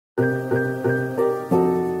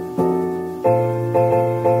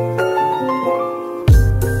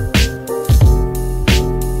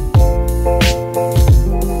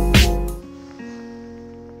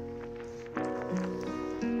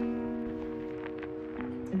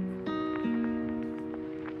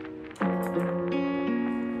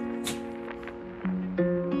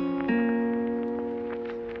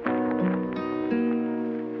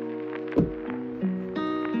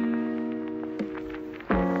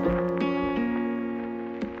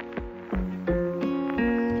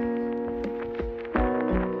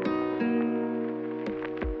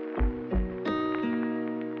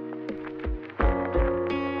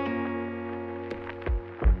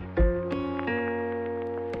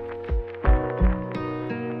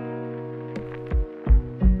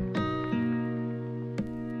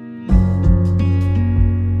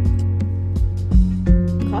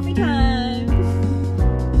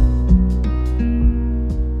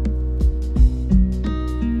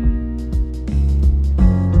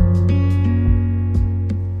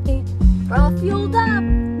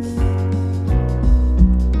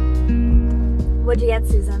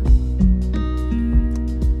ahead, Susan.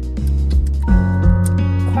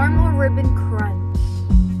 Caramel ribbon crunch.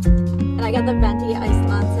 And I got the venti iced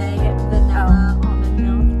latte, vanilla, almond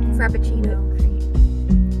milk, and Frappuccino.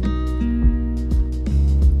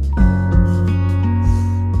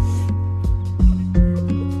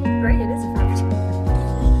 Right, it is a frappuccino.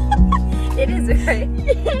 It is, right?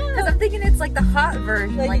 Yeah. Because I'm thinking it's like the hot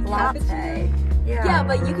version, like latte. cappuccino. Yeah,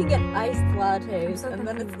 but you can get iced lattes, So and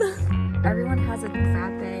then it's confused. Everyone has a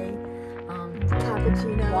frappe,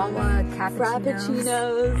 cappuccino, guava, cappuccinos,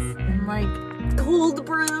 frappuccinos, and like cold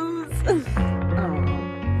brews.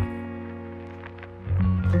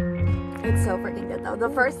 It's so freaking good though. The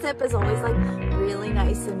first sip is always like really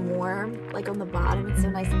nice and warm, like on the bottom it's so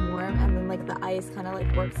nice and warm, and then like the ice kind of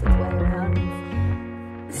like works its way around.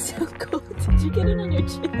 It's so cool. Did you get it on your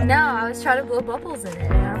chin? no, I was trying to blow bubbles in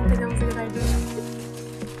it, and I don't think that was a good idea.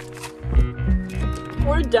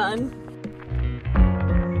 We're done.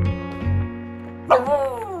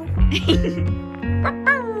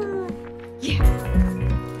 Yeah.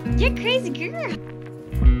 You're crazy girl.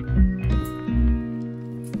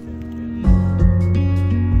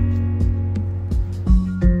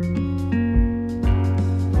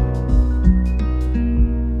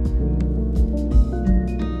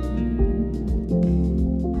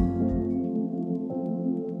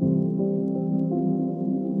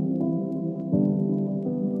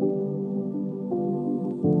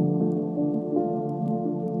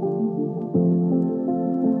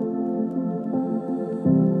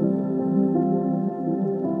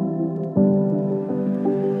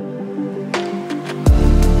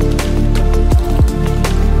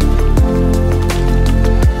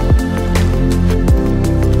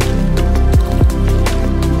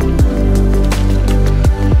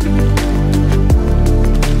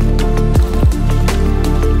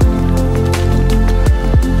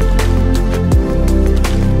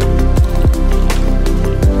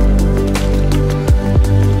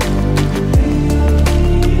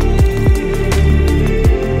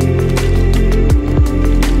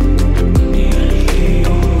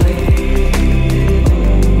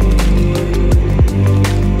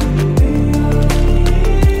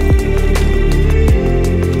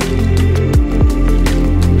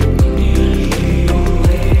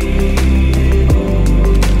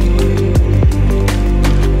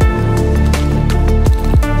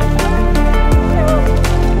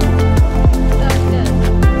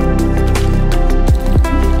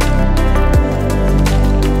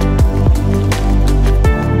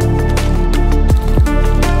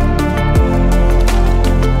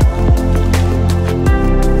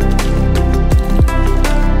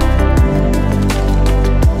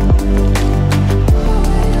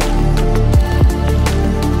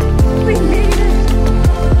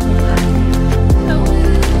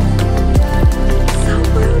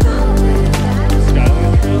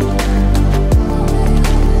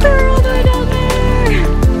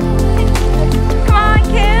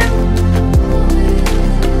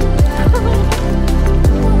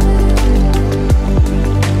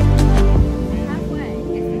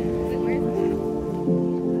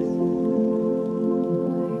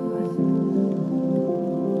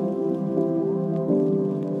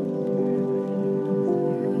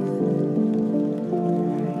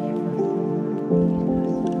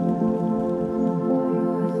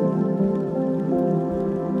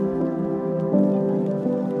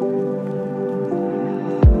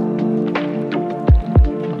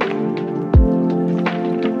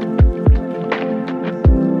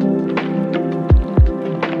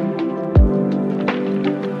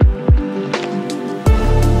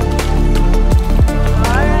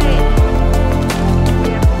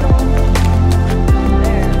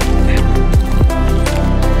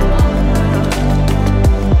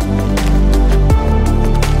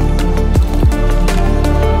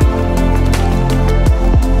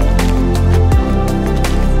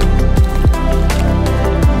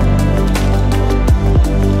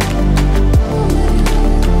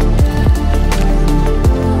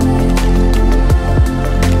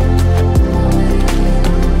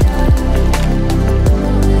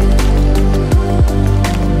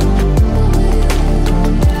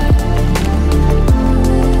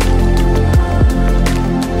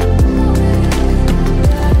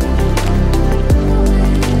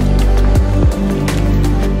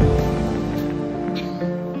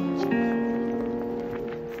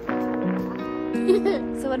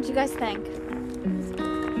 What did you guys think?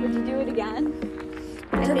 Would you do it again?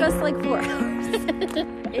 It took us like 4 hours.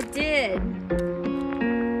 It did.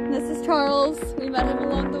 This is Charles. We met him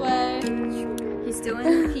along the way. He's still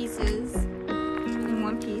in pieces. In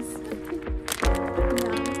one piece.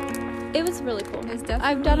 It was was really cool. It's definitely,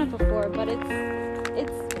 I've done it before, but it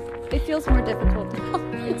feels more difficult now.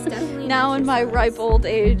 It's definitely Now in my ripe old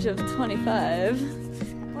age of 25.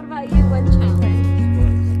 What about you? What did you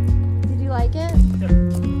think? Did you like it?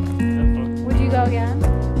 Would you go again?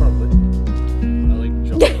 Probably. I like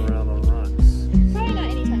jumping around on rocks. probably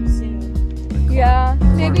not anytime soon. Yeah,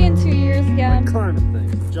 maybe in 2 years again. Like climbing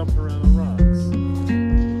things, jumping around on rocks.